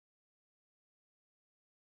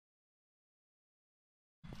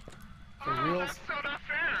For reals? That's so not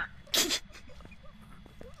fair.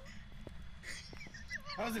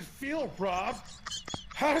 How does it feel, Rob?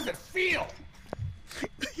 How does it feel?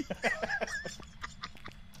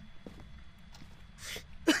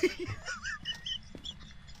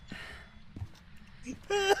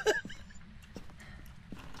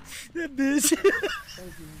 That bitch.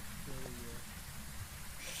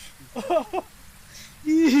 Oh,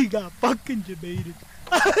 he got fucking debated.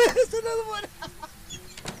 There's another one.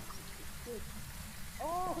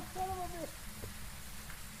 Oh, son of a bitch.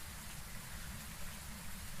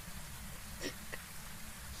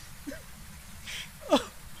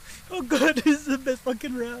 Oh god, this is the best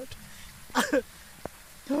fucking route.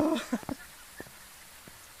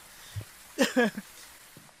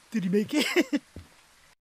 Did he make it?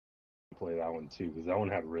 Play that one too, because that one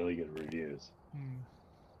had really good reviews.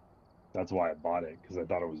 That's why I bought it, because I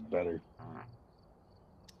thought it was better.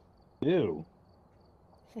 Ew.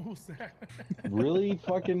 What was that? Really,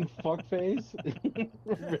 fucking fuckface?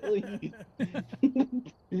 Really?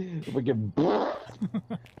 Fucking.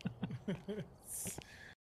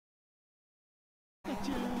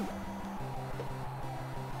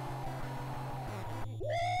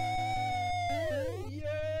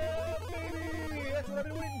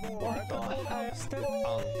 What the hell? Step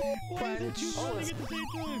on. Why did you running at the same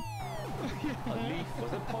time? A leaf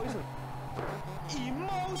was a poison.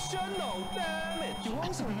 Emotional damage. You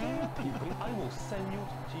want some therapy? I will send you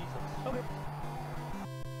to Jesus. Okay.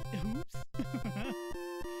 Oops.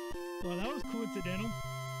 Well, that was coincidental.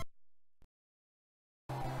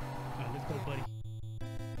 Alright, let's go, buddy.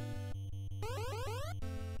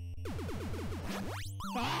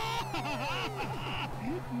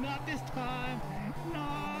 Not this time!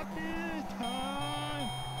 Not this time!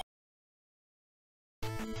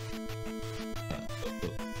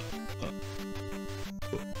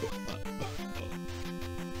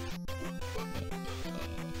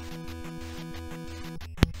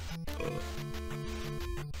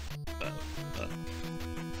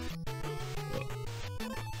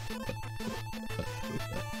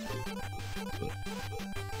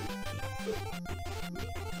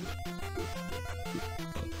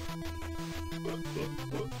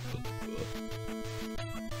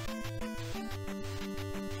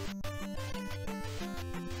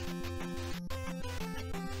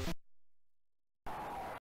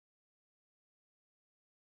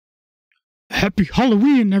 Happy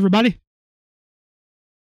Halloween, everybody!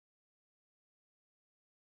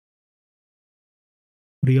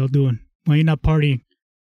 What are y'all doing? Why are you not partying?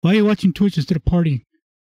 Why are you watching Twitch instead of partying?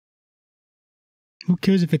 Who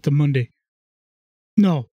cares if it's a Monday?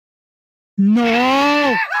 No.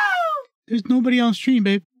 No! There's nobody on stream,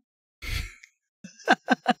 babe.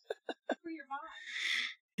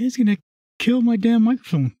 It's gonna kill my damn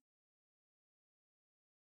microphone.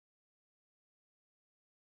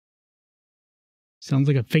 Sounds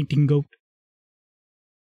like a fainting goat.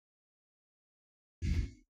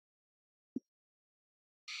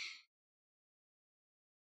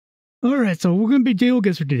 Alright, so we're gonna be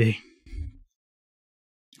Geoguessr today.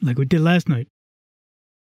 Like we did last night.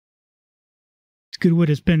 It's a good way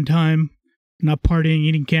to spend time, not partying,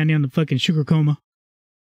 eating candy on the fucking sugar coma.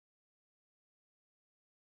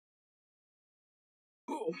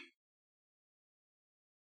 Oh.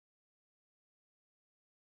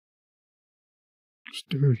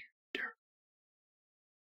 Stir.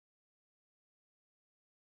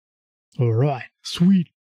 Alright, sweet.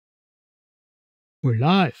 We're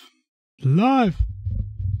live. Live.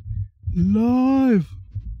 Live.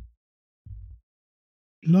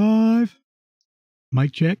 Live.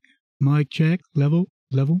 Mic check. Mic check. Level.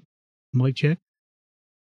 Level. Mic check.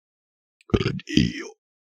 Good deal.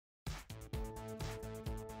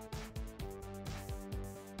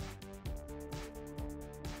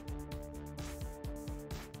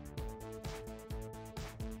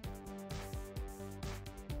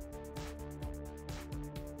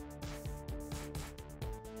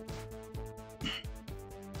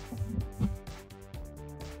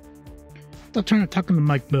 Stop trying to talk on the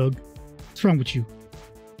mic, bug. What's wrong with you?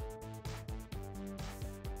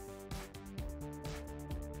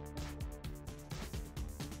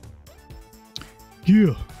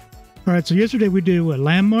 Yeah. Alright, so yesterday we did what?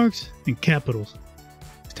 Landmarks and capitals.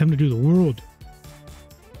 It's time to do the world.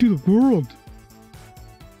 Do the world.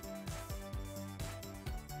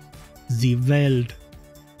 The Welt.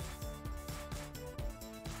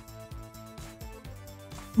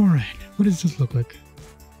 Alright, what does this look like?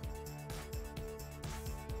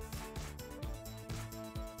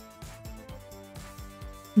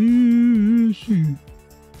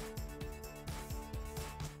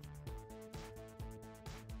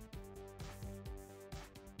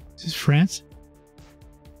 Is this France?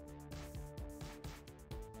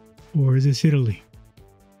 Or is this Italy?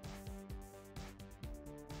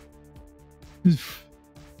 This is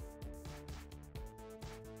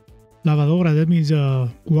lavadora, that means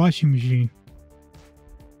washing machine.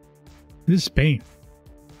 This is Spain.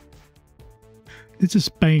 This is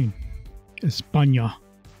Spain. España.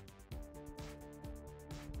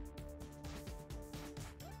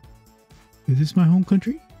 Is this my home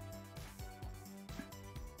country?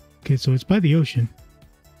 Okay, so it's by the ocean.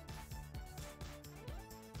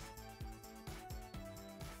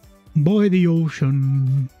 By the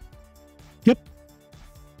ocean. Yep.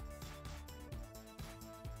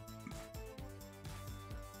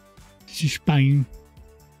 This is Spain.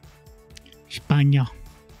 España.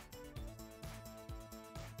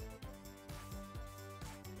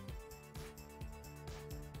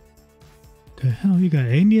 The hell? You got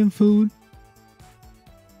Indian food?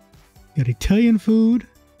 You got Italian food?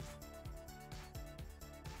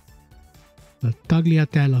 La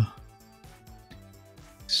Tagliatella.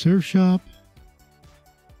 Surf shop.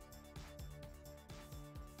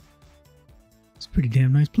 It's a pretty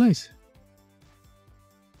damn nice place.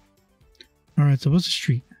 Alright, so what's the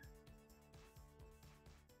street?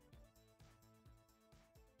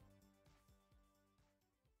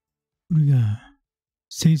 What do we got?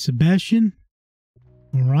 Saint Sebastian.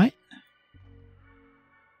 Alright.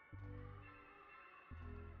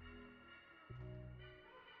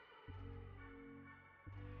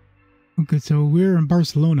 Okay, so we're in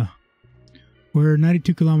Barcelona. We're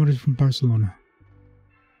 92 kilometers from Barcelona.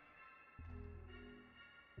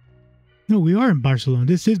 No, we are in Barcelona.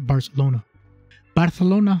 This is Barcelona.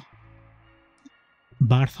 Barcelona.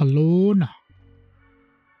 Barcelona.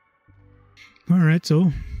 Alright,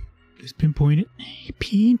 so let's pinpoint it.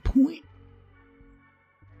 Pinpoint.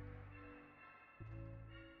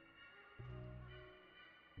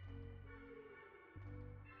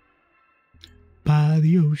 By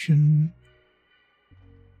the ocean.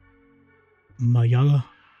 Mayaga.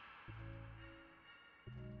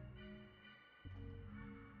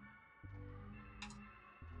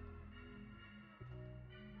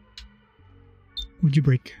 Would you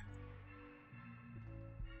break?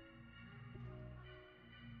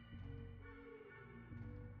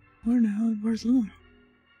 Where the hell is Barcelona?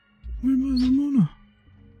 Where is Barcelona?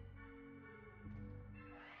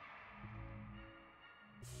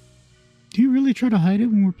 Do you really try to hide it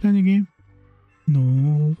when we're playing the game?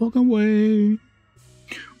 No fucking way.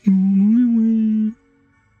 No way.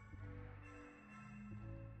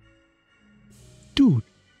 Dude.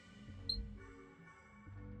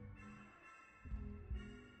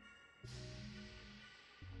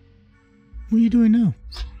 What are you doing now?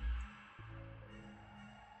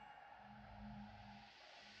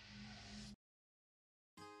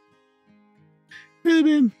 Really,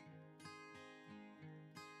 babe?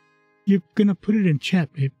 You're gonna put it in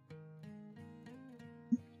chat, babe.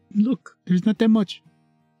 Look, there's not that much.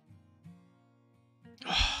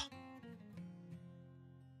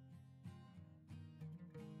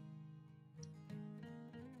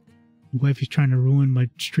 My wife is trying to ruin my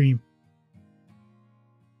stream.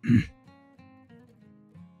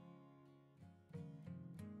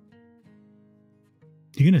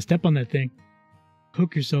 You're gonna step on that thing.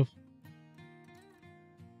 Hook yourself.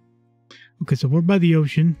 Okay, so we're by the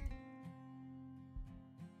ocean.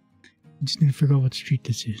 I just need to figure out what street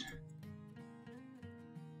this is.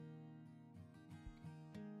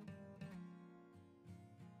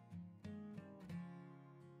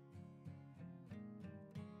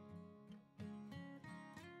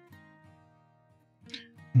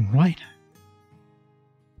 All right.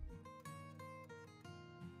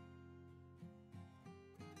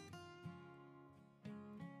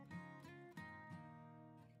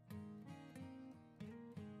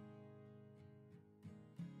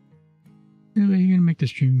 Anyway, you're gonna make the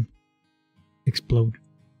stream explode.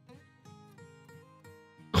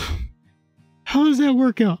 How does that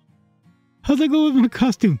work out? How's that go with my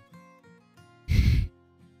costume?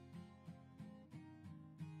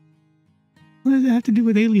 What does that have to do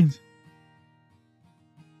with aliens?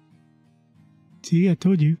 See, I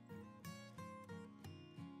told you.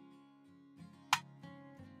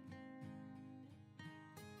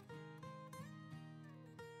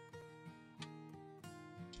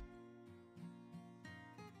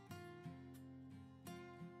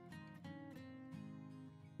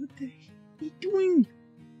 What the hell are you doing?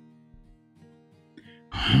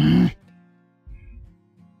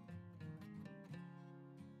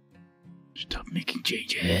 Stop making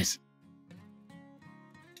changes.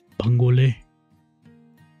 Bangole.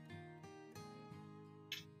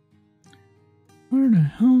 Where the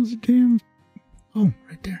hell's the damn... Oh,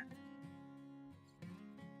 right there.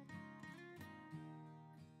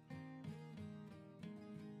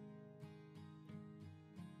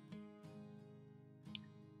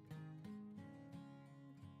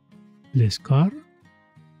 Lescar?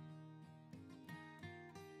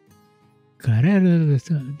 Carrera,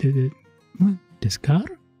 what? Descar?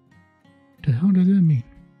 What the hell does that mean?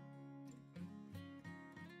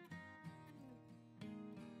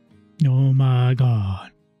 Oh my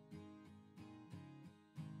god.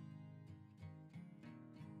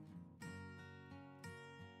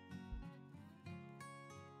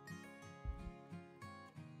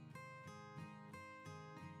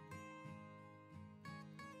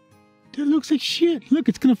 That looks like shit. Look,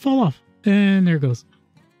 it's gonna fall off. And there it goes.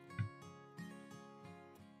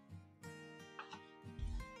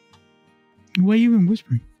 Why are you even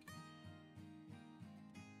whispering?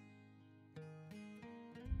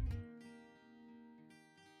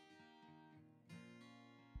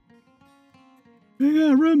 I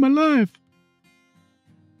gotta run my life.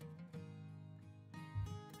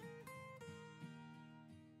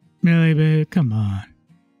 Really, babe? Come on.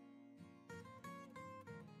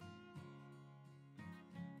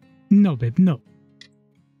 No, babe, no.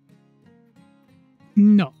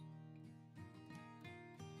 No.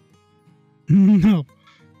 No.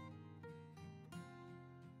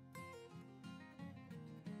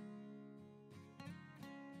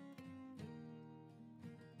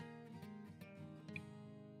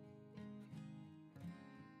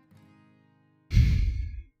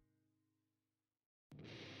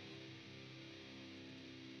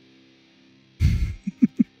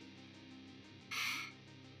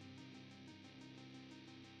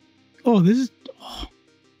 Oh, this is... Oh.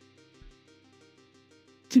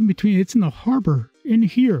 It's in between. It's in the harbor. In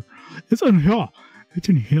here. It's in here. It's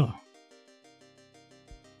in here.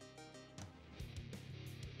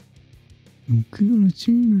 Okay, let's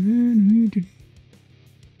see.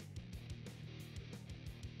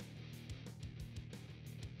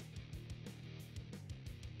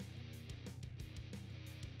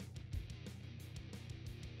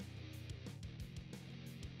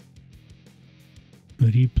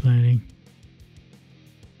 Buddy planning.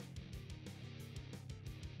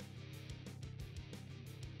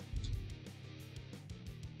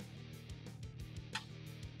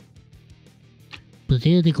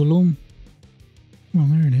 Playa de Colón. Well,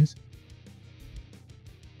 there it is.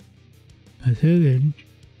 I said it.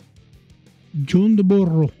 John de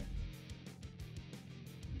Borro.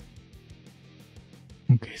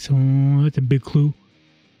 Okay, so that's a big clue.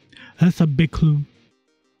 That's a big clue.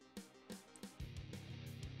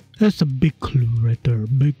 That's a big clue right there.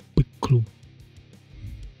 Big clue.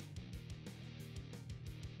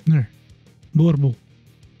 There. Borbo.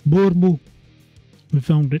 Borbo. We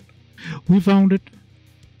found it. We found it.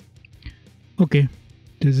 Okay.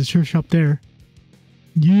 There's a surf shop there.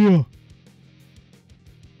 Yeah.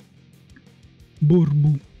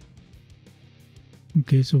 Borbo.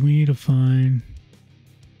 Okay, so we need to find...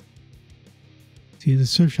 See, there's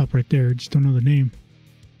a surf shop right there. I just don't know the name.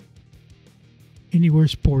 Anywhere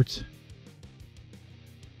Sports.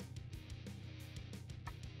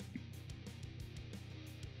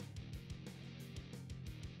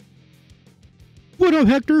 What up,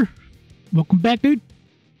 Hector? Welcome back, dude.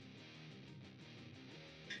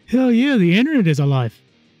 Hell yeah, the internet is alive.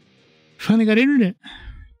 Finally got internet.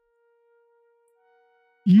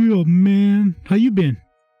 Yeah, man. How you been?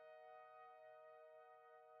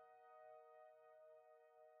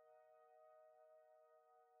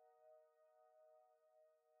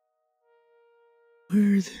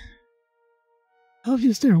 Where is it? I was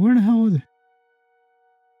just there. Where the hell was it?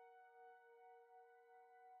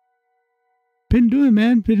 Been doing,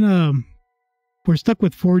 man. We're stuck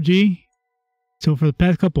with 4G. So for the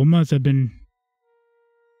past couple of months, I've been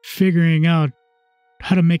figuring out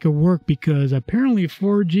how to make it work because apparently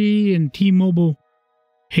 4G and T-Mobile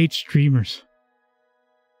hate streamers.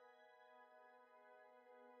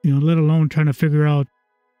 You know, let alone trying to figure out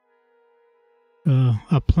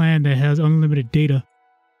a plan that has unlimited data.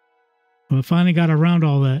 Well, I finally got around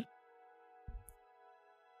all that.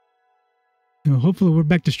 You know, hopefully we're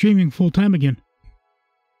back to streaming full time again.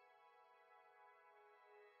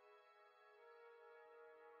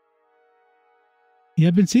 Yeah,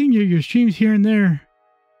 I've been seeing your streams here and there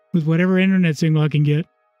with whatever internet signal I can get.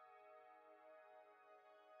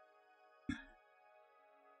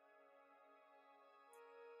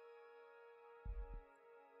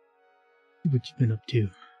 See what you've been up to.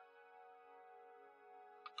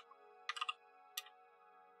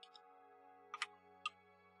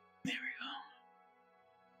 There we go.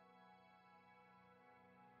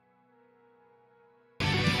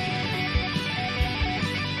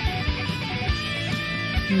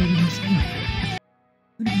 What did I say?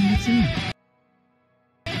 What did I say?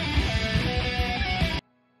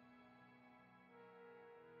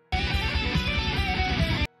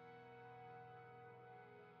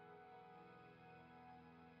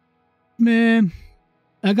 Man,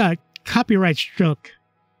 I got copyright struck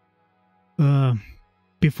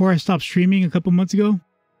before I stopped streaming a couple months ago.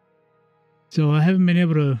 So I haven't been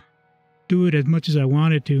able to do it as much as I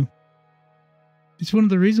wanted to. It's one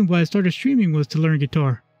of the reasons why I started streaming was to learn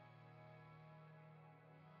guitar.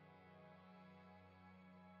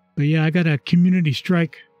 But yeah, I got a community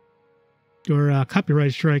strike or a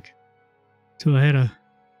copyright strike. So I had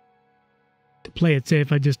to play it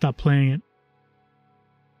safe. I just stopped playing it.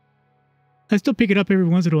 I still pick it up every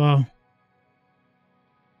once in a while.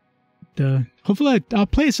 Hopefully I'll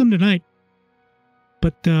play some tonight.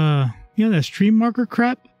 But, you know, that stream marker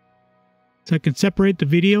crap? So I can separate the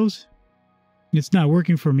videos. It's not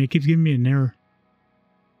working for me. It keeps giving me an error.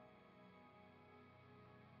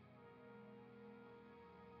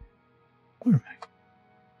 Where am I?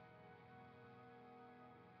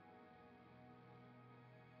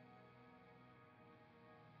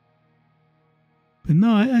 But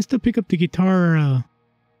no, I still pick up the guitar on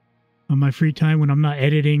my free time when I'm not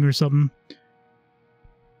editing or something.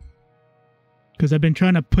 Because I've been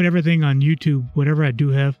trying to put everything on YouTube, whatever I do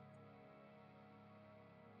have.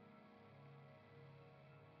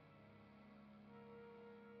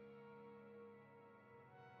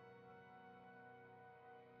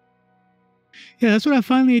 Yeah, that's what I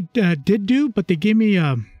finally did do, but they gave me,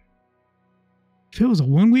 if it was a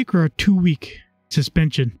 1 week or a 2 week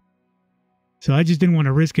suspension. So I just didn't want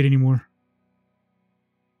to risk it anymore.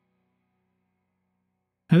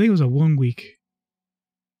 I think it was a 1 week.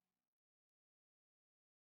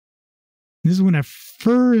 This is when I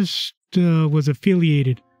first was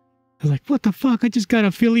affiliated. I was like, what the fuck? I just got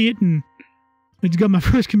affiliate and I just got my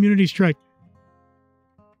first community strike.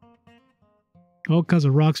 All because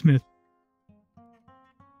of Rocksmith.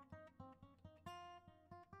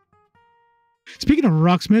 Speaking of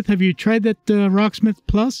Rocksmith, have you tried that Rocksmith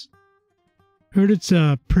Plus? Heard it's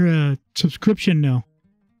a subscription now.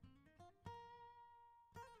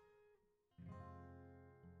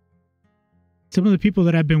 Some of the people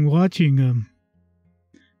that I've been watching,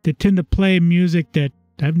 they tend to play music that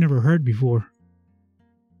I've never heard before.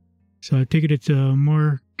 So I take it it's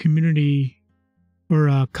more community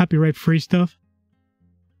or copyright-free stuff.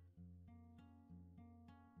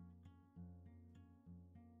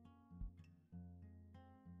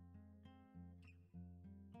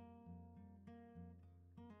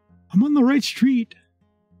 I'm on the right street.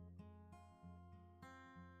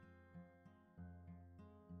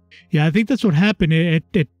 Yeah, I think that's what happened.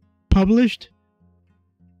 It published,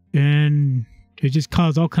 and it just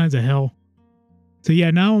caused all kinds of hell. So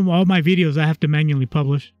yeah, now all my videos I have to manually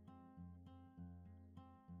publish.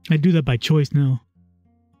 I do that by choice now.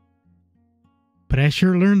 But I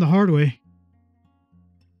sure learned the hard way.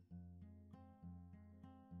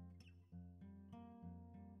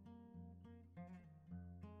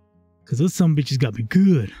 Because those some bitches got me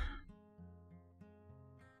good.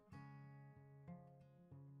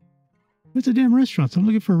 Where's the damn restaurants? I'm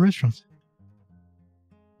looking for restaurants.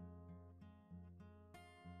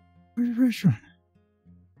 Where's the restaurant?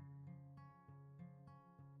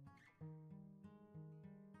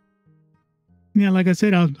 Yeah, like I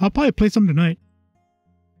said, I'll probably play some tonight.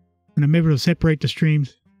 And I'm able to separate the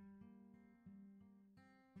streams.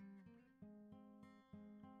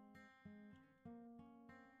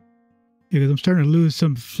 Yeah, because I'm starting to lose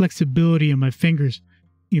some flexibility in my fingers.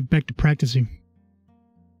 Get back to practicing.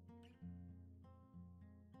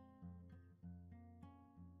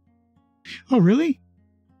 Oh, really?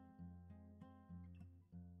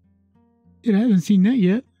 Dude, I haven't seen that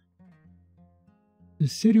yet. The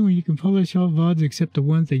city where you can publish all VODs except the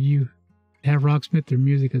ones that you have Rocksmith or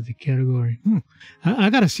music as a category. I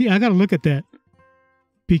gotta look at that.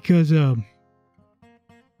 Because I've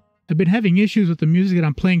been having issues with the music that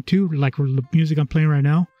I'm playing too, like the music I'm playing right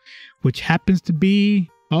now, which happens to be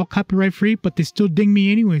all copyright free, but they still ding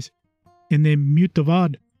me anyways. And they mute the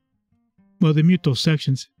VOD. Well, they mute those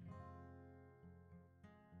sections.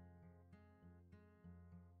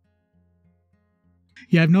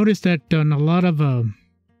 Yeah, I've noticed that on a lot of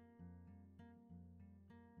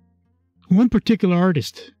one particular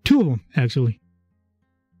artist, two of them actually.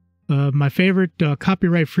 My favorite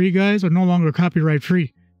copyright-free guys are no longer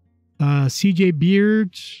copyright-free. CJ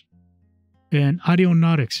Beards and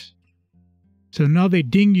Audionautics. So now they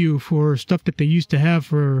ding you for stuff that they used to have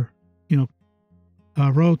for, you know,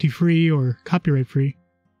 royalty-free or copyright-free.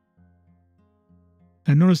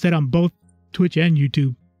 I noticed that on both Twitch and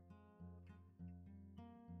YouTube.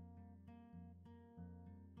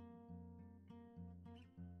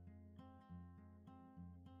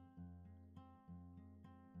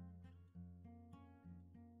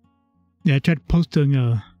 Yeah, I tried posting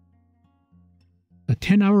a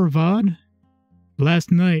 10-hour VOD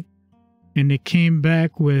last night, and it came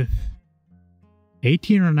back with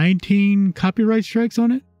 18 or 19 copyright strikes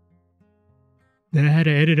on it that I had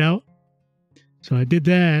to edit out. So I did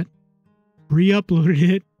that, re-uploaded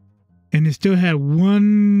it, and it still had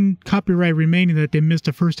one copyright remaining that they missed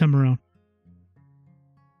the first time around.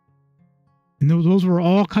 And those were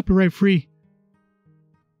all copyright free.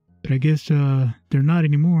 But I guess they're not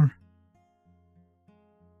anymore.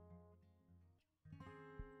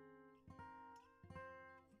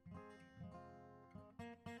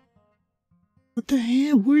 What the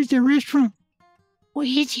hell? Where's the restaurant? Where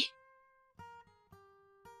is it?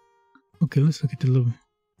 Okay, let's look at the little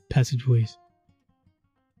passageways.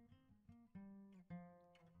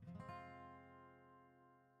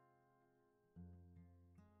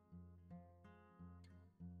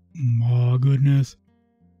 Oh, goodness.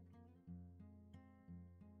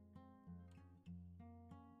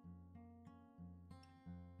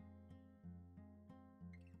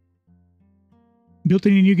 Built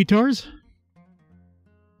any new guitars?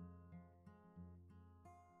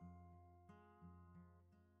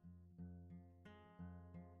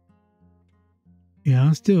 Yeah,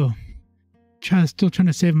 I'm still trying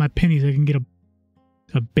to save my pennies so I can get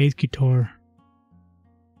a bass guitar.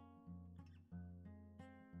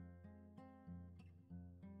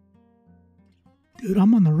 Dude,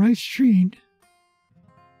 I'm on the right street.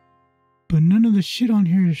 But none of the shit on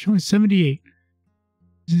here is showing 78.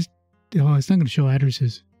 Is this, oh, it's not going to show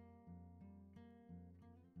addresses.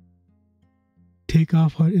 Take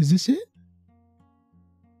off. Is this it?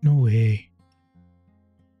 No way.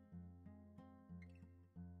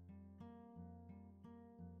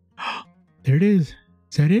 There it is.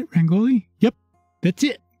 Is that it, Rangoli? Yep, that's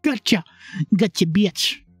it. Gotcha. Gotcha,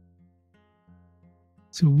 bitch.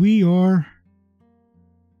 So we are...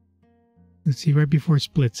 Let's see, right before it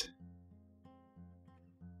splits.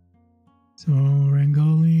 So,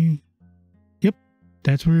 Rangoli... Yep,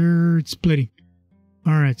 that's where it's splitting.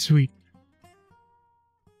 Alright, sweet.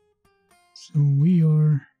 So we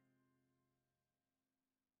are...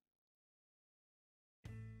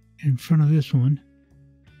 in front of this one.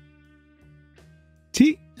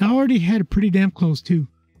 See, I already had it pretty damn close, too.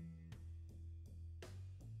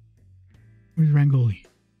 Where's Rangoli?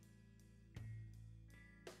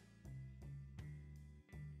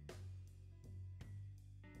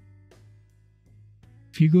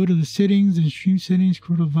 If you go to the settings and stream settings,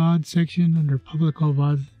 scroll to Vods section under public all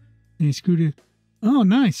Vods, and you screw it. Oh,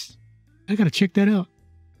 nice. I gotta check that out.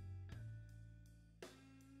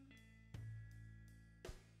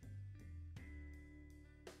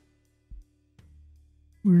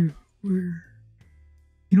 Where,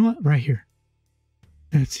 you know what? Right here.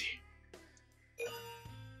 Let's see.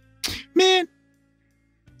 Man,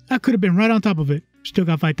 I could have been right on top of it. Still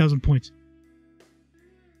got 5,000 points.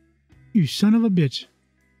 You son of a bitch.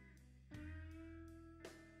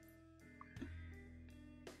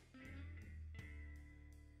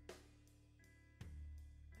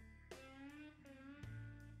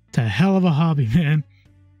 It's a hell of a hobby, man.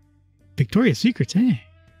 Victoria's Secrets, eh?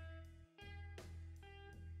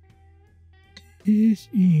 This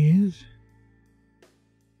is...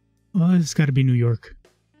 Oh, this has got to be New York.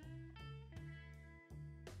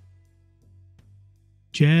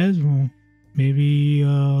 Jazz? Well, maybe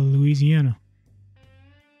Louisiana.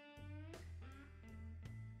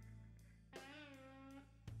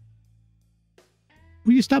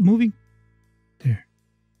 Will you stop moving? There.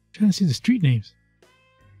 I'm trying to see the street names.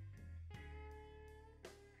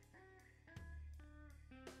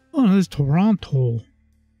 Oh, no, this is Toronto.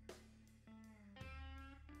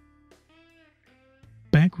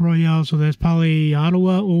 Bank Royale, so that's probably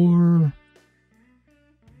Ottawa or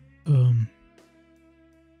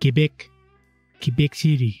Quebec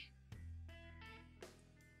City.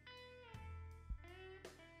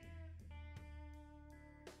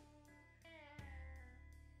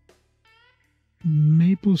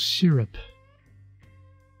 Maple syrup.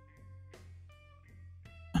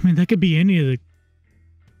 I mean, that could be any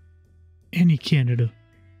Canada,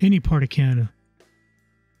 any part of Canada.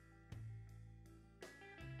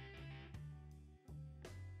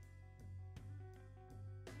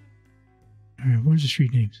 All right, where's the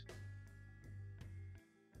street names?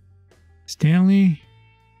 Stanley.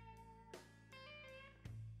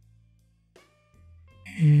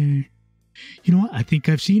 And you know what? I think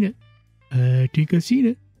I've seen it.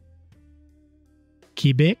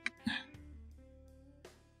 Quebec.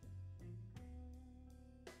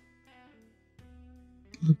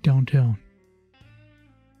 Look downtown.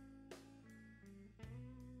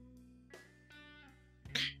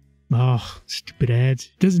 Oh, stupid ads.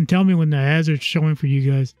 It doesn't tell me when the ads are showing for you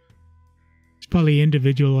guys. It's probably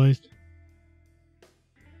individualized.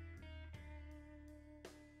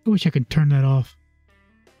 I wish I could turn that off.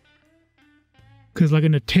 Because like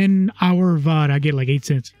in a 10-hour VOD, I get like 8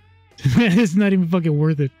 cents. It's not even fucking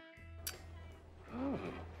worth it. Oh,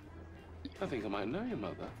 I think I might know your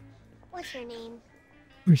mother. What's your name?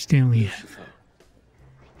 Where's Stanley at? Lucifer.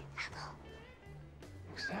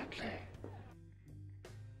 Exactly.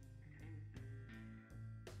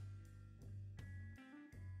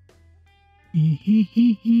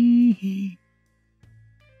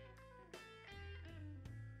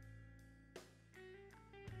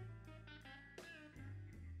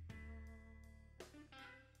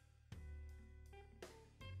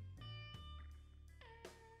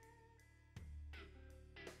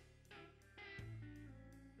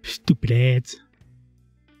 Stupid ads.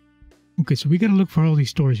 Okay, so we gotta look for all these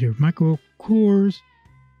stores here. Michael Kors.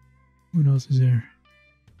 What else is there?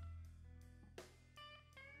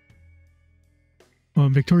 Oh,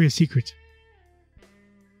 Victoria's Secret.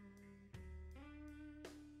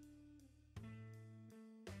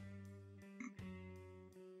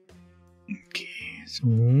 Okay,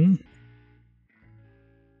 so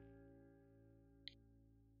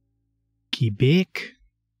Quebec.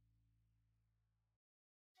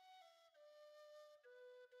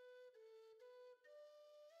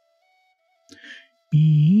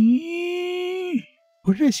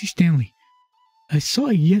 Where did I see Stanley? I saw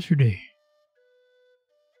it yesterday.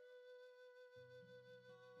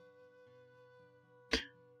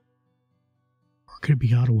 Or could it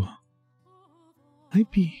be Ottawa?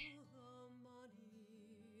 Might be.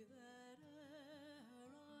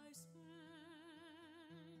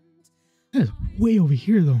 That's way over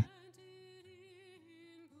here, though.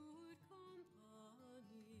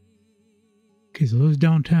 Okay, so those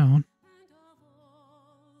downtown.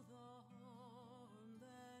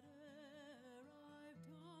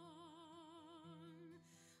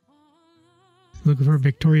 Looking for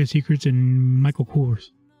Victoria's Secrets and Michael Kors.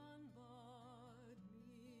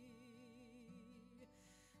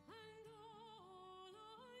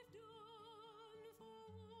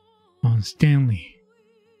 On Stanley.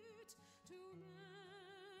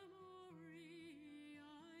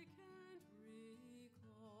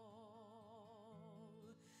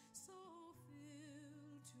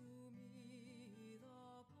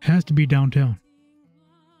 Has to be downtown.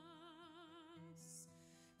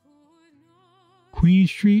 Queen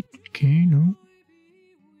Street? Okay, no.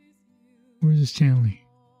 Where's the Stanley?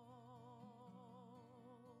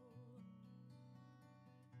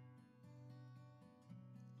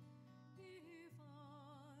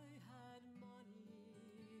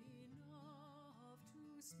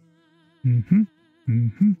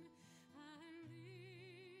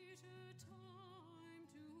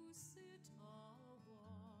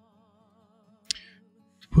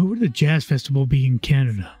 Where would the jazz festival be in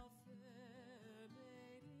Canada?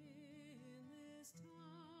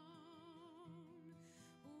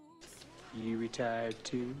 You retired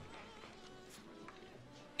too?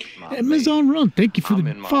 Amazon Run, thank you for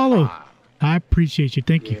the follow. I appreciate you,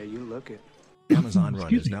 thank you. Yeah, you look it. Amazon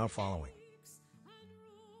Run is now following.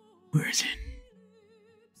 Where is it?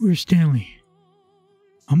 Where's Stanley?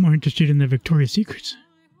 I'm more interested in the Victoria's Secrets.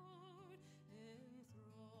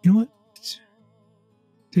 You know what?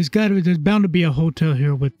 There's bound to be a hotel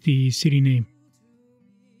here with the city name.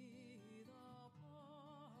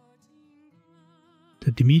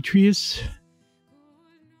 The Demetrius.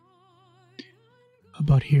 How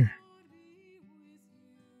about here?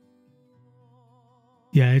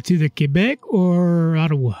 Yeah, it's either Quebec or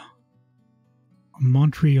Ottawa. Or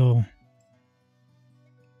Montreal.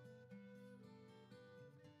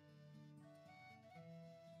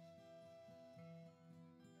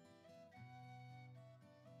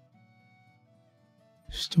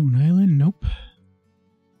 Stone Island? Nope.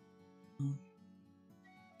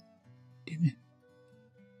 Damn it.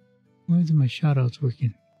 Why isn't my shoutouts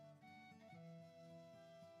working?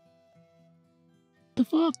 What the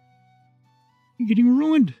fuck? You're getting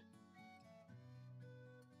ruined.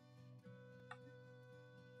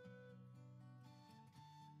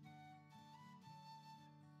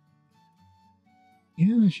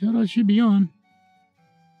 Yeah, the shoutout should be on.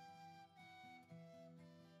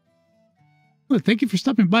 Well, thank you for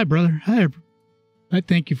stopping by, brother. I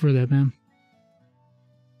thank you for that, man.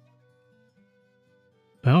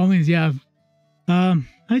 By all means, yeah.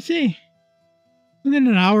 I say within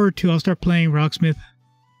an hour or two, I'll start playing Rocksmith.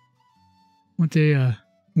 Once they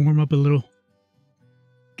warm up a little,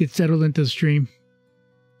 get settled into the stream.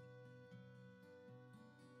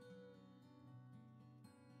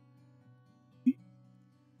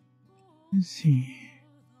 Let's see.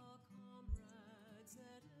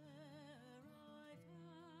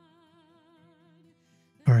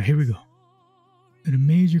 All right, here we go. At a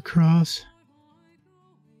major cross.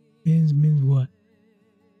 Means what?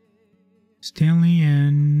 Stanley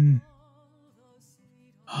and...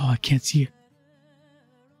 Oh, I can't see it.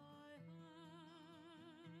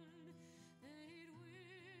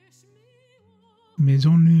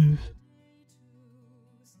 Maisonneuve.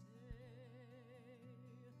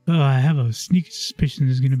 Oh, I have a sneaky suspicion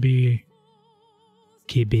there's going to be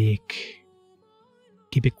Quebec.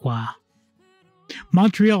 Quebecois.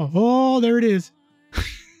 Montreal. Oh, there it is.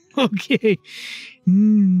 Okay.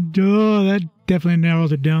 Oh, that definitely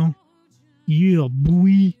narrows it down. Yeah,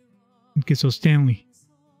 boy. Okay, so Stanley.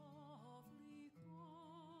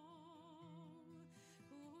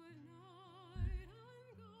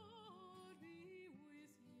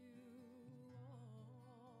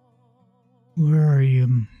 Where are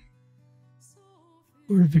you?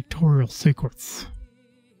 Where are Victoria's Secrets?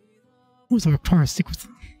 Where's the Victoria's Secrets?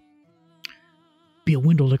 Be a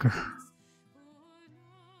window licker.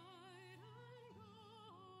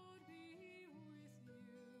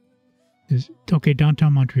 Okay,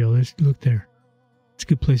 downtown Montreal. Let's look there. It's a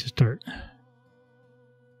good place to start.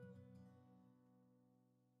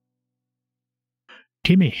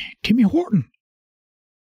 Timmy Horton.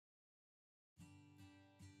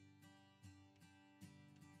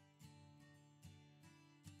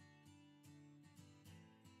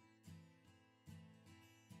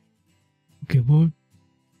 Okay, well,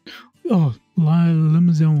 oh, La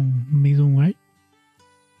Maison, right?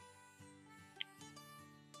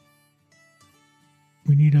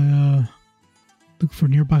 We need to look for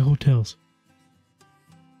nearby hotels.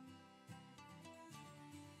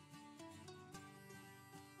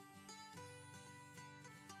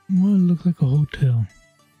 Well, it looks like a hotel.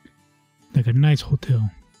 Like a nice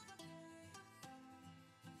hotel.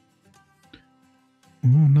 Oh,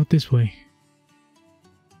 not this way.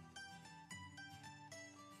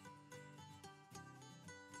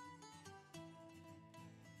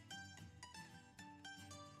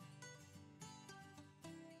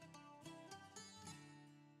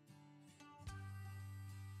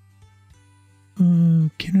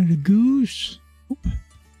 Canada Goose. Oop.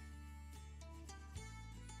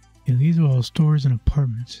 Yeah, these are all stores and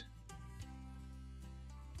apartments.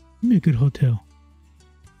 Maybe a good hotel.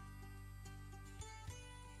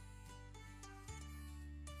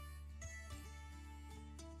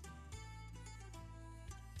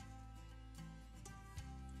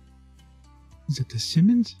 Is it the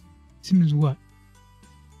Simmons? Simmons what?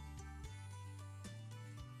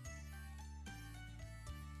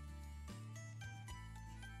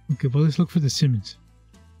 Okay, well, let's look for the Simmons.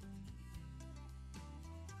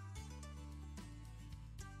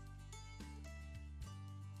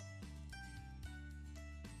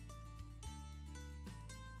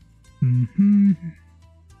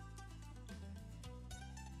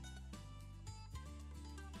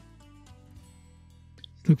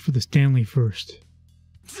 Let's look for the Stanley first.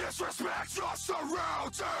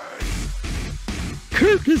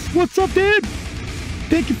 Curtis, what's up, dude?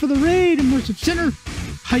 Thank you for the raid, Immersive Sinner.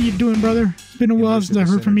 How you doing, brother? It's been a while since I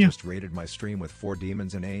heard from you. Just raided my stream with 4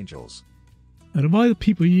 demons and angels. Out of all the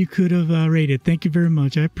people you could have raided, thank you very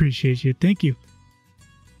much. I appreciate you. Thank you.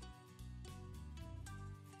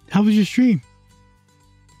 How was your stream?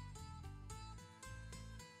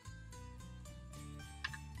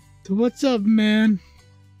 So what's up, man?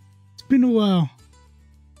 It's been a while.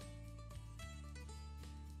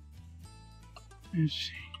 Let's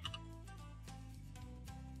see.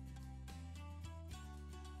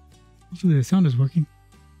 Hopefully the sound is working.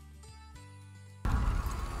 Oh,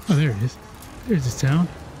 there it is. There's the sound.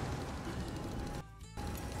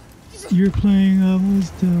 You're playing, what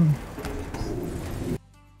was the...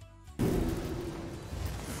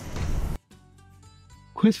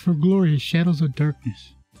 Quest for Glory, Shadows of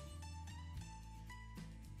Darkness.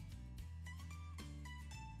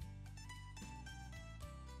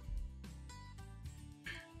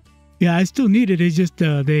 Yeah, I still need it. It's just,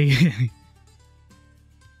 they...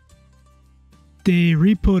 They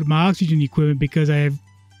repoed my oxygen equipment because I have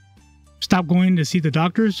stopped going to see the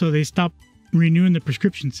doctor, so they stopped renewing the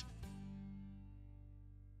prescriptions.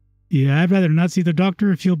 Yeah, I'd rather not see the doctor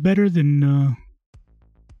and feel better than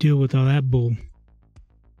deal with all that bull.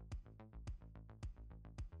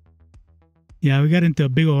 Yeah, we got into a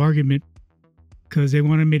big old argument because they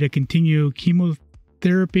wanted me to continue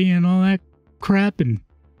chemotherapy and all that crap, and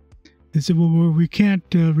they said, well, we can't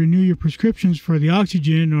renew your prescriptions for the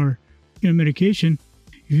oxygen or medication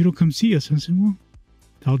if you don't come see us. I said, well,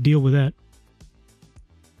 I'll deal with that.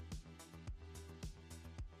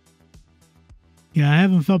 Yeah, I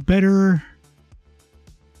haven't felt better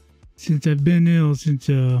since I've been ill, since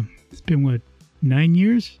it's been what, 9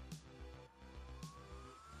 years?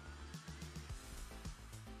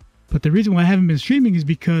 But the reason why I haven't been streaming is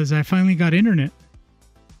because I finally got internet.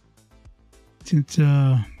 Since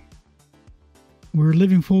we're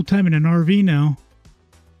living full time in an RV now.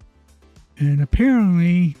 And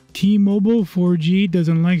apparently T-Mobile 4G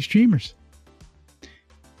doesn't like streamers.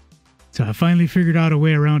 So I finally figured out a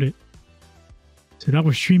way around it. So now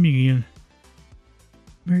we're streaming again.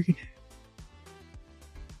 American.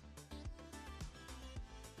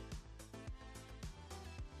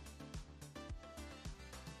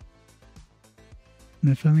 And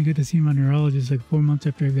I finally got to see my neurologist like 4 months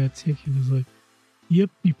after I got sick. He was like, "Yep,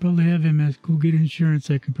 you probably have MS. Go get insurance.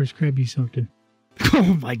 I can prescribe you something."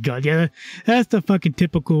 Oh my god, yeah. That's the fucking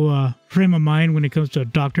typical frame of mind when it comes to a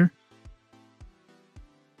doctor.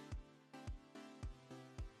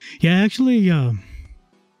 Yeah, actually,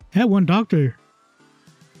 that one doctor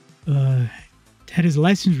had his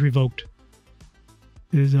license revoked.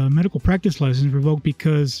 His medical practice license revoked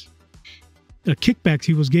because the kickbacks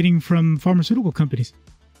he was getting from pharmaceutical companies.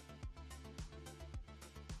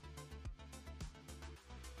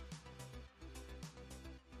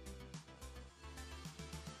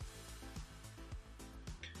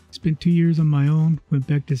 Spent 2 years on my own, went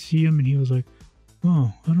back to see him, and he was like,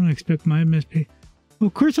 "Oh, I don't expect my MS pay." Well,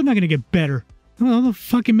 of course I'm not going to get better. All the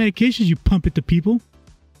fucking medications you pump into people.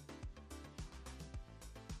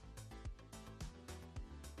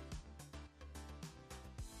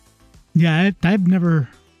 Yeah, I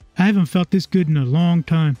haven't felt this good in a long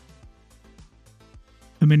time.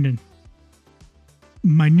 I'm in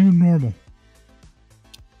my new normal.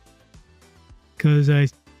 Because I'm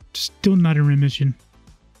still not in remission.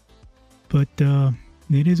 But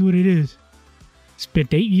it is what it is.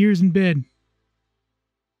 Spent 8 years in bed.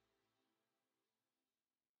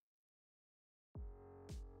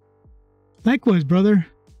 Likewise, brother.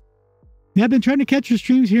 Yeah, I've been trying to catch your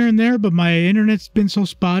streams here and there, but my internet's been so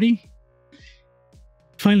spotty.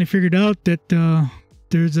 Finally figured out that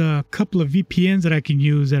there's a couple of VPNs that I can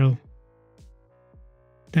use that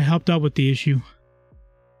helped out with the issue.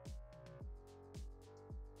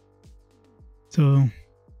 So,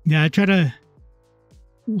 yeah, I try to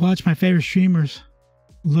watch my favorite streamers,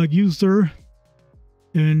 like you, sir.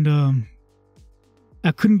 And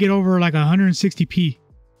I couldn't get over like 160p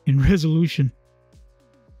in resolution.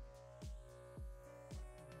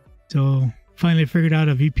 So, finally figured out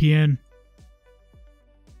a VPN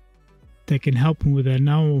that can help me with that.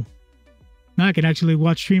 Now I can actually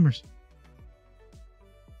watch streamers.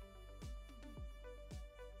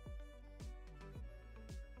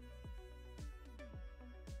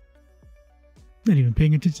 Not even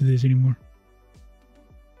paying attention to this anymore.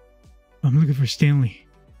 I'm looking for Stanley.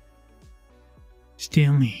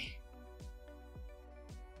 Stanley.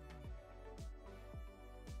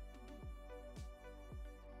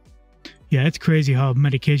 Yeah, it's crazy how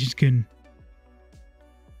medications can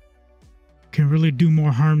really do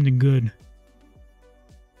more harm than good.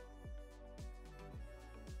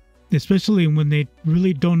 Especially when they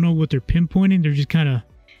really don't know what they're pinpointing. They're just kind of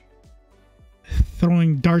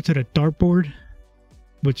throwing darts at a dartboard,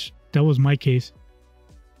 which that was my case.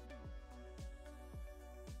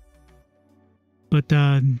 But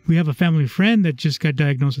we have a family friend that just got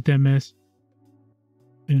diagnosed with MS.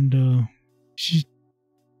 And she's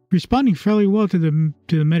responding fairly well to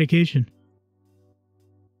the medication.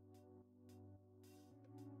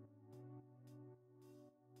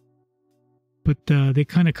 But they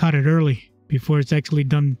kind of caught it early before it's actually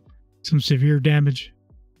done some severe damage.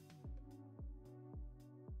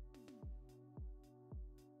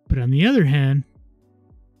 But on the other hand,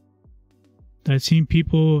 I've seen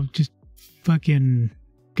people just fucking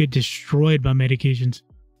get destroyed by medications.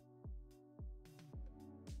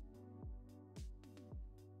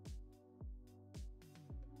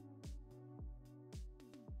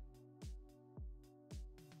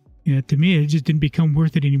 Yeah, to me, it just didn't become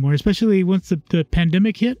worth it anymore, especially once the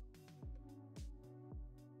pandemic hit,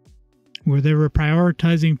 where they were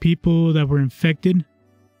prioritizing people that were infected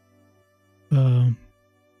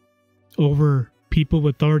over people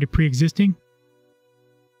with already pre-existing.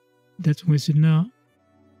 That's when we said, no,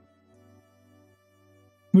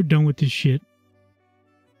 we're done with this shit.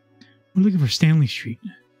 We're looking for Stanley Street.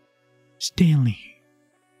 Stanley.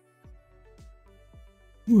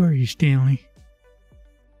 Where are you, Stanley?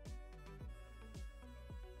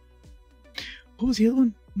 What was the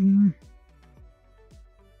other one?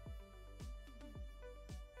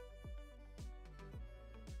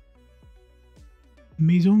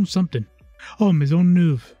 Maison something. Oh, Maison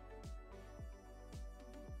Neuve.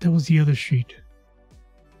 That was the other street.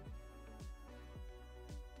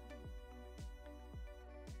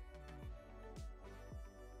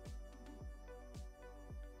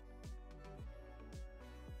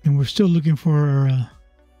 And we're still looking for our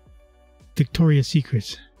Victoria's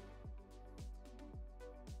Secrets.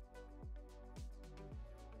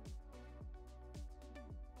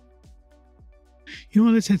 You know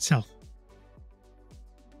what? Let's head south.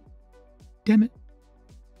 Damn it.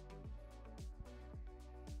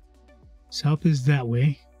 South is that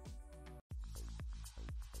way.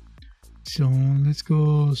 So let's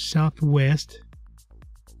go southwest.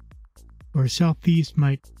 Or southeast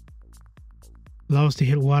might allow us to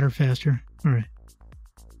hit water faster. Alright.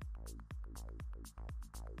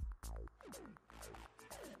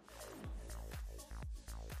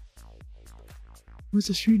 What's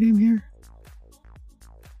the street name here?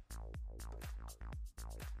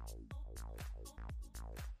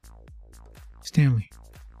 Stanley.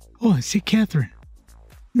 Oh, it's St. Catherine.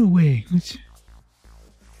 No way.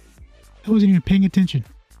 I wasn't even paying attention.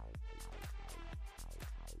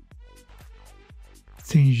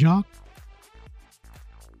 Saint Jacques.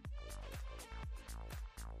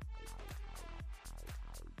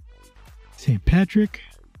 St. Patrick.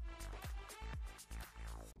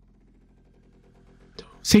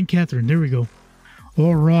 St. Catherine. There we go.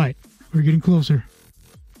 All right. We're getting closer.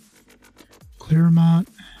 Claremont.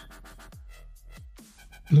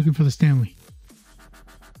 Looking for the Stanley.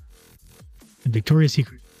 And Victoria's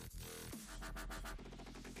Secret.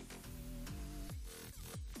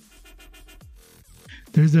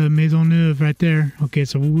 There's the Maisonneuve right there. Okay,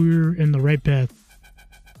 so we're in the right path.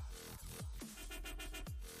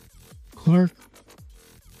 Clark.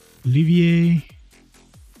 Olivier.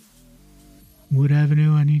 Wood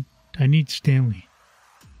Avenue. I need Stanley.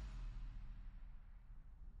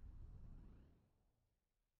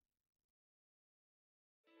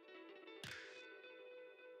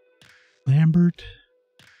 Lambert,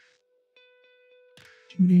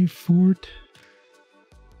 Judy Fort,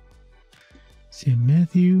 St.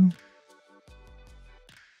 Matthew,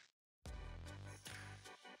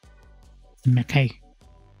 Mackay,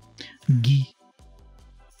 Guy.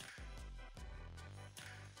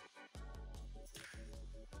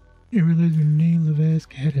 I realized Rene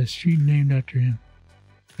Levesque had a street named after him.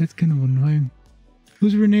 That's kind of annoying.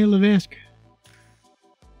 Who's Rene Levesque?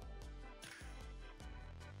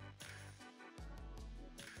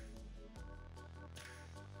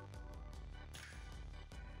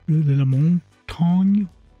 Rue de la Montagne.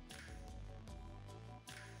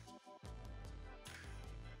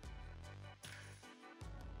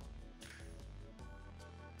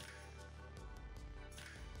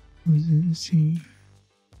 Let's see.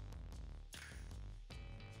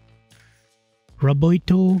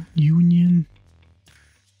 Roboito Union.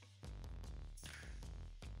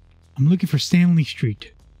 I'm looking for Stanley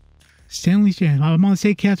Street. Stanley Street. I'm on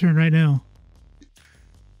St. Catherine right now.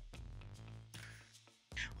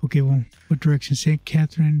 Okay, well, what direction? St.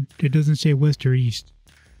 Catherine. It doesn't say west or east.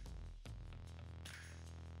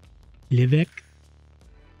 Levesque.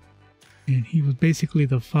 And he was basically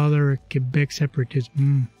the father of Quebec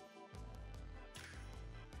separatism.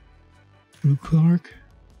 Rue Clark.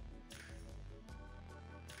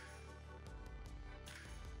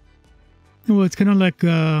 Well, it's kind of like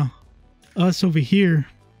us over here.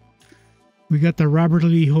 We got the Robert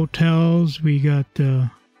Lee hotels. We got the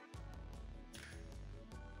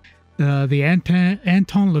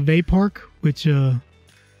Anton LaVey Park, which you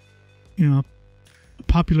know, a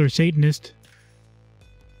popular Satanist.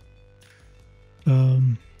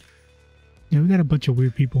 Yeah, we got a bunch of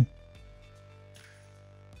weird people.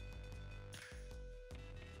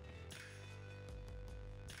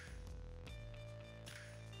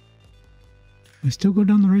 I still go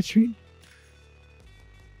down the right street?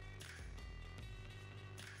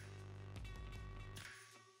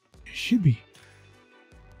 It should be.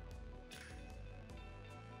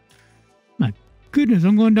 My goodness,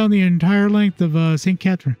 I'm going down the entire length of St.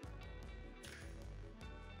 Catherine.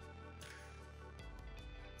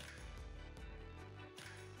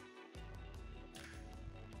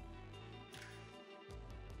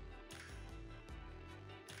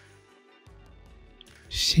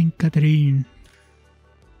 St. Catherine.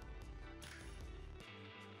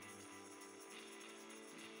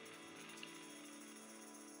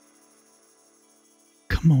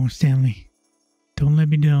 Come on, Stanley. Don't let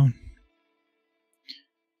me down.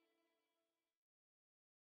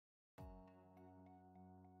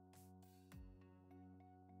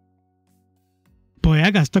 Boy,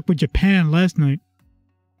 I got stuck with Japan last night.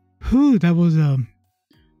 Whew, that one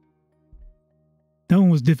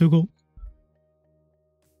was difficult.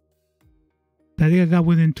 I think I got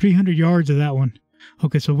within 300 yards of that one.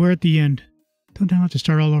 Okay, so we're at the end. Don't I have to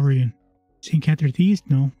start all over again? St. Catherine's East?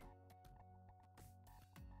 No.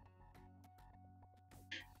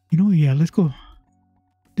 You know, yeah, let's go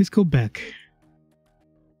Let's go back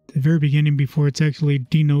to the very beginning before it's actually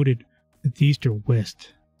denoted with east or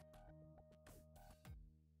west.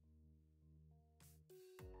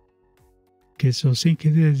 Okay, so think,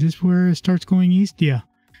 is this where it starts going east? Yeah.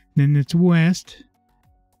 Then it's west.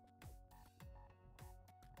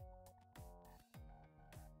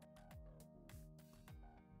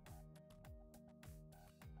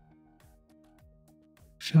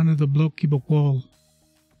 Sound of the bloc Québécois.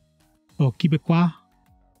 Oh, Québécois.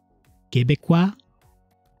 Québécois.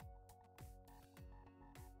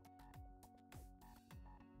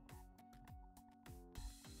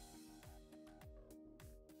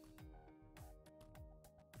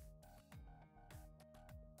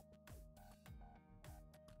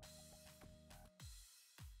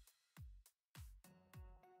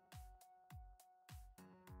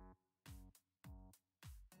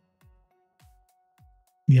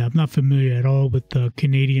 Yeah, I'm not familiar at all with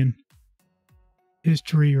Canadian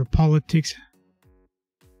history or politics.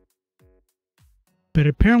 But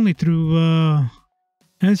apparently through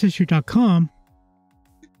Ancestry.com,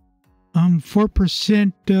 I'm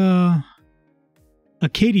 4%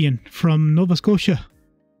 Acadian from Nova Scotia.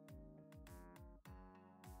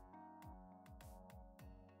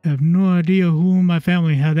 I have no idea who in my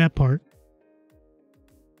family had that part.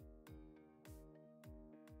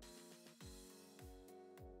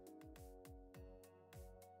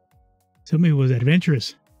 Somebody was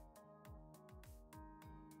adventurous.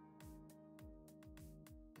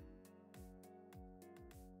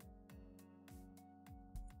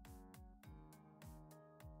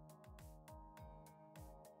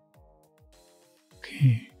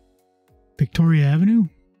 Okay. Victoria Avenue?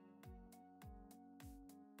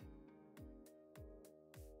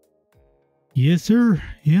 Yes, sir.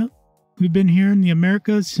 Yep. We've been here in the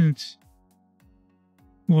Americas since...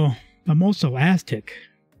 Well, I'm also Aztec.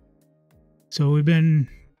 So we've been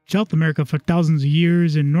South America for thousands of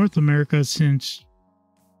years and North America since,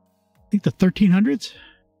 I think, the 1300s.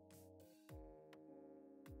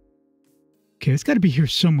 Okay, it's got to be here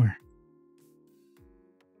somewhere.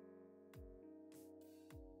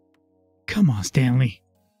 Come on, Stanley.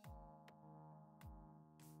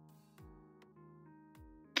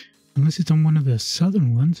 Unless it's on one of the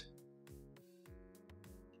southern ones.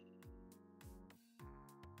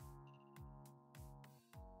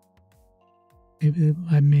 Maybe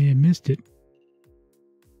I may have missed it.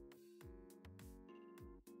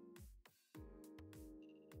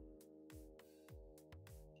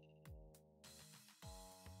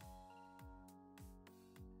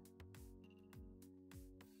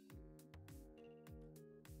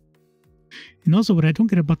 And also what I don't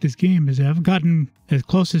get about this game is that I've gotten as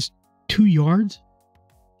close as 2 yards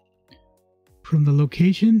from the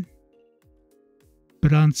location.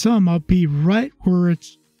 But on some, I'll be right where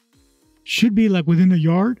it's should be like within a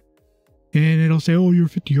yard, and it'll say, oh, you're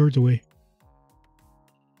 50 yards away.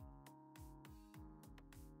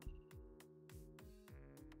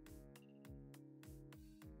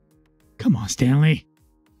 Come on, Stanley.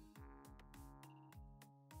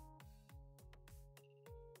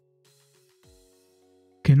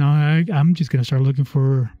 Okay, now I'm just going to start looking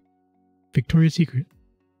for Victoria's Secret.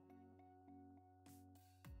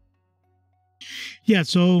 Yeah,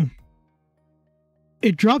 so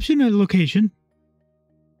it drops you in a location,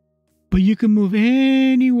 but you can move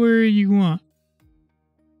anywhere you want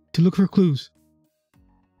to look for clues.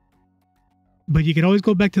 But you can always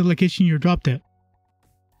go back to the location you're dropped at.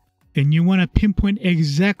 And you want to pinpoint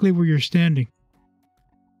exactly where you're standing.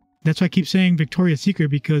 That's why I keep saying Victoria's Secret,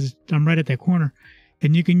 because I'm right at that corner.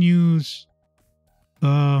 And you can use,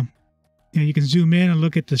 you can zoom in and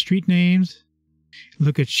look at the street names,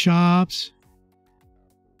 look at shops.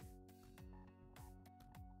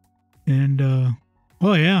 And,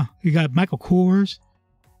 oh yeah, you got Michael Kors.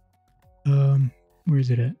 Where is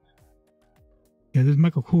it at? Yeah, there's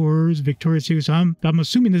Michael Kors, Victoria's Secret. So I'm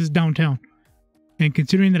assuming this is downtown. And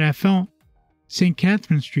considering that I found St.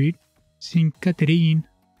 Catherine Street, St. Catherine.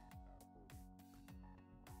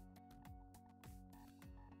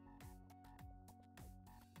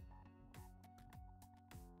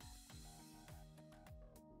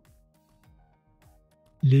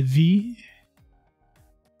 Levy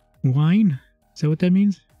wine? Is that what that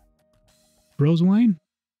means? Rose wine?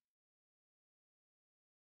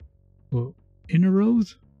 Well, in a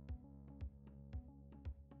rose?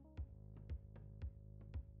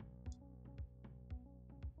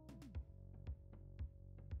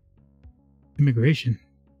 Immigration.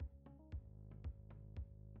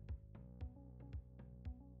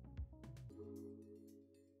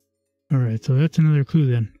 Alright, so that's another clue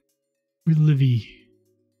then. Where's Livy?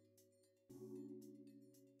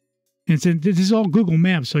 And since this is all Google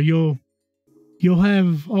Maps, so you'll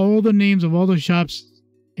have all the names of all the shops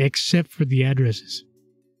except for the addresses.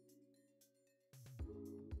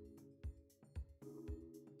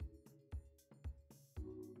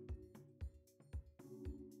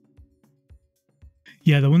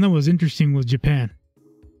 Yeah, the one that was interesting was Japan.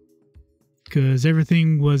 Because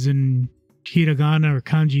everything was in hiragana or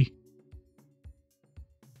kanji.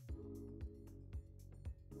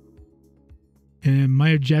 And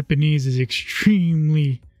my Japanese is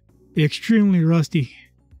extremely rusty.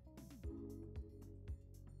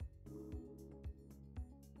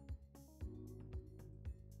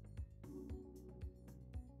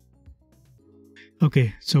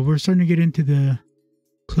 Okay, so we're starting to get into the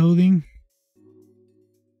clothing.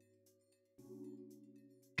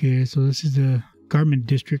 Okay, so this is the garment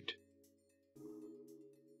district.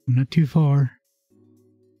 Not too far.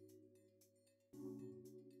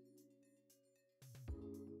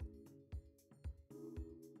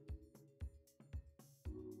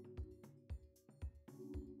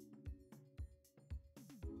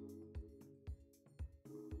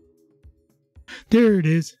 There it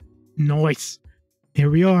is. Nice. Here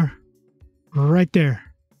we are. Right there.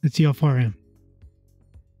 Let's see how far I am.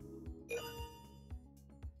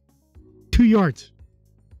 2 yards.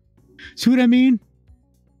 See what I mean?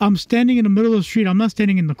 I'm standing in the middle of the street. I'm not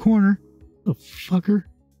standing in the corner. The fucker.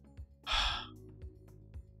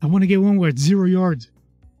 I want to get one where it's 0 yards.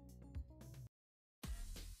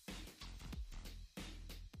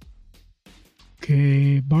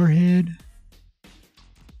 Okay, Barhead.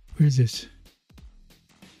 Where is this?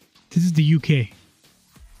 This is the UK.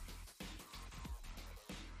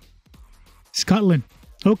 Scotland.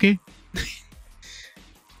 Okay.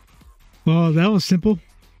 Well, that was simple.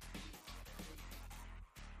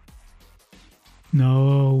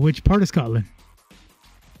 No, which part of Scotland?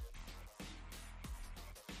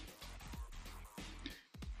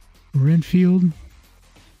 Renfield.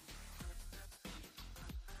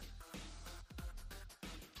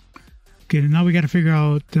 Okay, now we got to figure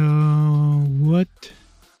out what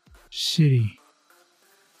city.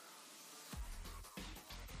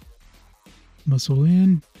 Muscle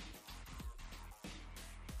in.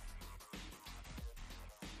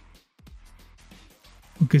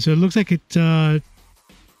 Okay, so it looks like it's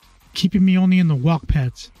keeping me only in the walk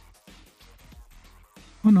paths.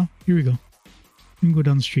 Oh no, here we go. We can go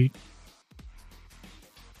down the street.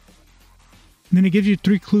 And then it gives you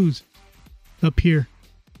 3 clues up here.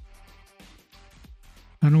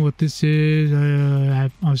 I don't know what this is.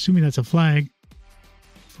 I'm assuming that's a flag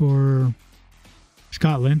for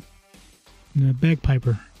Scotland. And a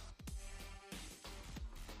bagpiper.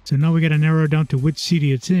 So now we got to narrow down to which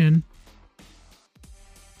city it's in.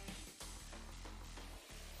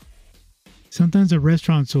 Sometimes the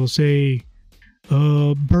restaurants will say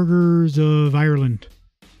burgers of Ireland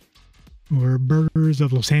or burgers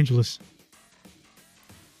of Los Angeles.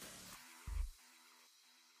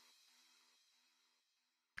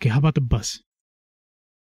 Okay, how about the bus?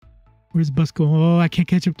 Where's the bus going? Oh, I can't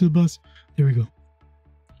catch up to the bus. There we go.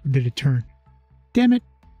 Or did it turn? Damn it.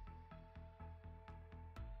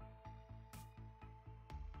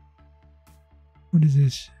 What is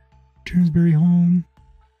this? Turnsbury Home.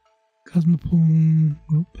 Cosmopole.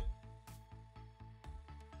 Oop.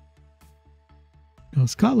 No,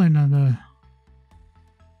 Scotland on the...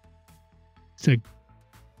 It's like...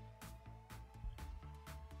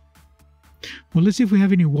 Well, let's see if we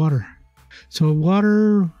have any water. So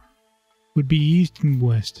water would be east and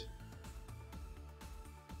west.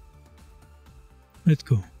 Let's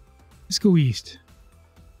go. Let's go east.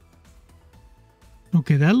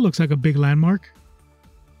 Okay, that looks like a big landmark.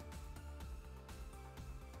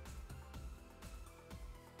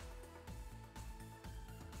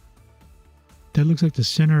 That looks like the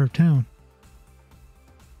center of town.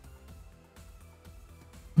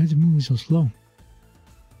 Why is it moving so slow?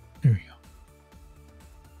 There we go.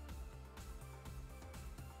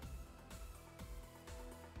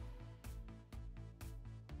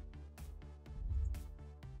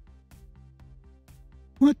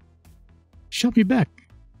 What? Shot me back.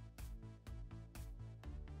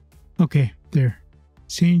 Okay, there.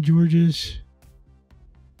 St. George's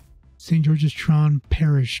Tron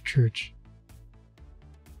Parish Church.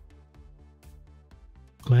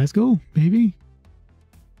 Glasgow, maybe?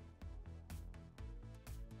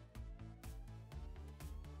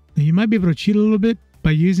 Now you might be able to cheat a little bit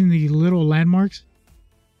by using the little landmarks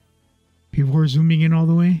before zooming in all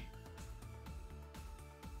the way.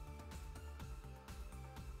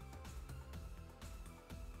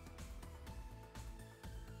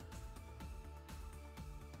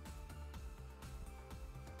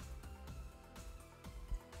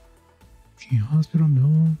 Okay, hospital,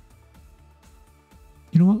 no.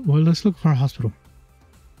 You know what? Well, let's look for a hospital.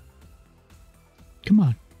 Come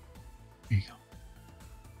on. There you go.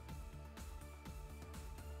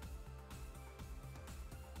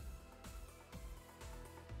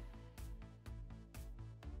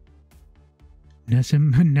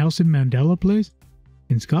 Nelson Mandela Place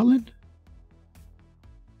in Scotland?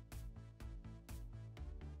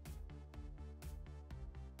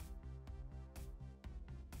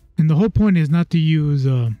 And the whole point is not to use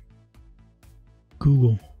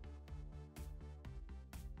Google.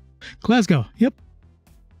 Glasgow. Yep.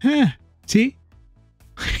 See?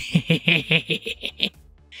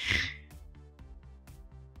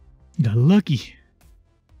 Got lucky.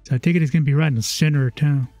 So I take it it's going to be right in the center of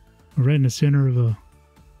town. Or right in the center of the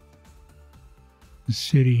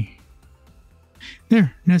city.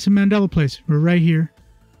 There. Nelson Mandela Place. We're right here.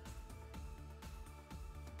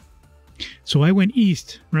 So I went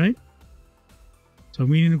east, right? So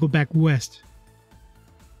we need to go back west.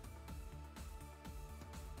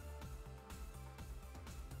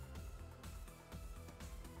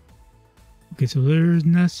 Okay, so there's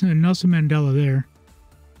Nelson Mandela there.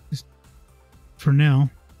 Just for now.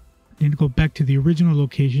 I need to go back to the original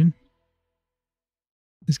location.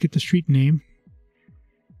 Let's get the street name.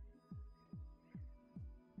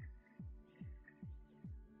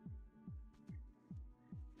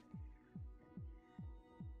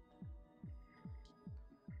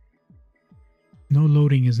 No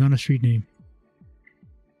loading is not a street name.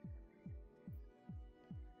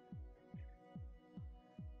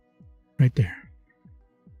 Right there.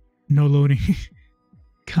 No loading.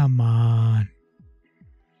 Come on.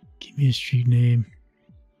 Give me a street name.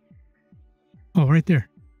 Oh, right there.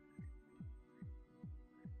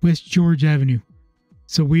 West George Avenue.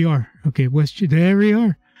 So we are. Okay, there we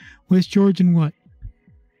are. West George and what?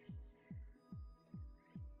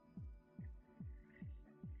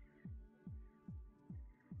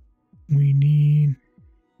 We need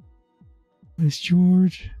West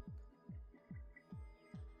George.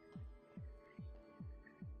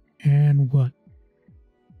 And what?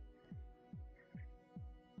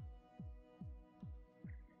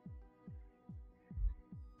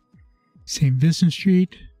 St. Vincent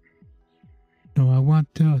Street. No, I want,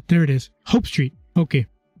 there it is. Hope Street. Okay.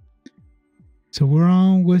 So we're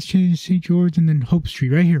on West St. George and then Hope Street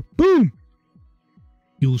right here. Boom!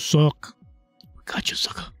 You suck. We got you,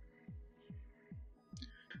 sucker.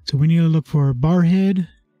 So we need to look for Barhead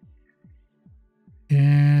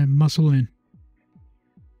and Muscle Inn.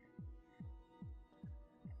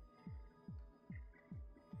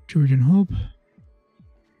 George and Hope.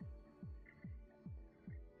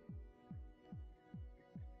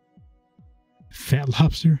 Fat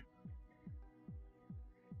Lobster.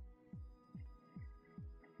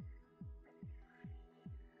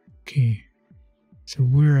 Okay. So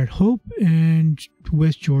we're at Hope and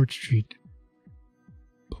West George Street.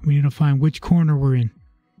 But we need to find which corner we're in.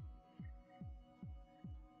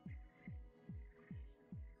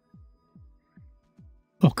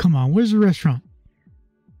 Oh, come on. Where's the restaurant?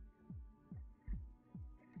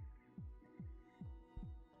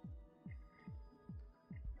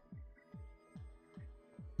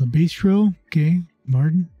 The Bistro. Okay.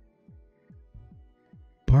 Martin.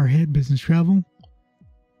 Barhead Business Travel.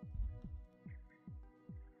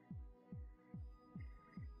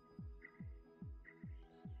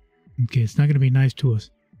 Okay, it's not going to be nice to us.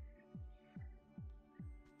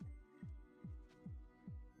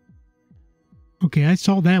 Okay, I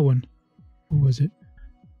saw that one. What was it?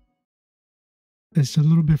 That's a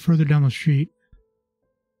little bit further down the street.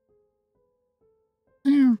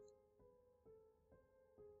 There.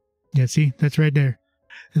 Yeah, see? That's right there.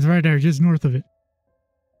 It's right there, just north of it.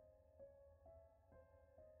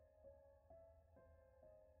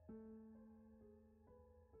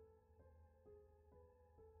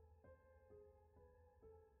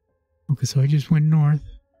 Okay, so I just went north.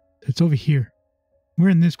 It's over here. We're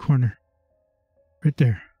in this corner. Right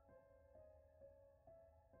there.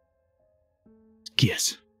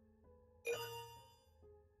 Yes.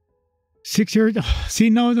 6 yards. Oh, see,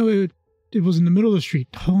 no, it was in the middle of the street.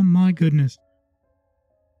 Oh my goodness.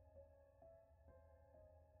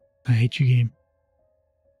 I hate you, game.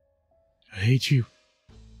 I hate you.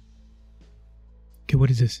 Okay,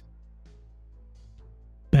 what is this?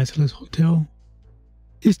 Basilisk Hotel.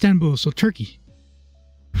 Istanbul, so Turkey.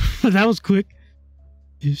 That was quick.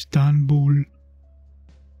 Istanbul.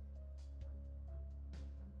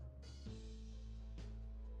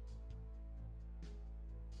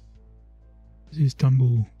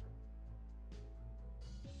 Istanbul.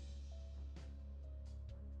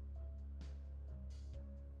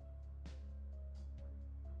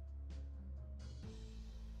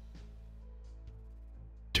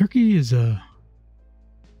 city is the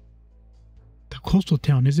coastal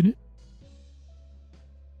town, isn't it?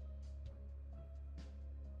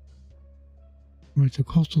 Or it's a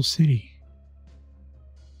coastal city.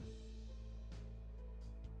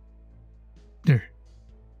 There.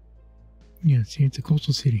 Yeah, see, it's a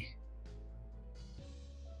coastal city.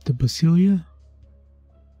 The Basilia?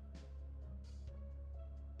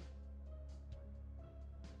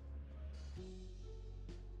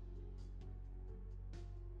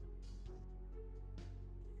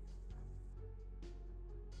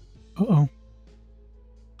 Uh-oh.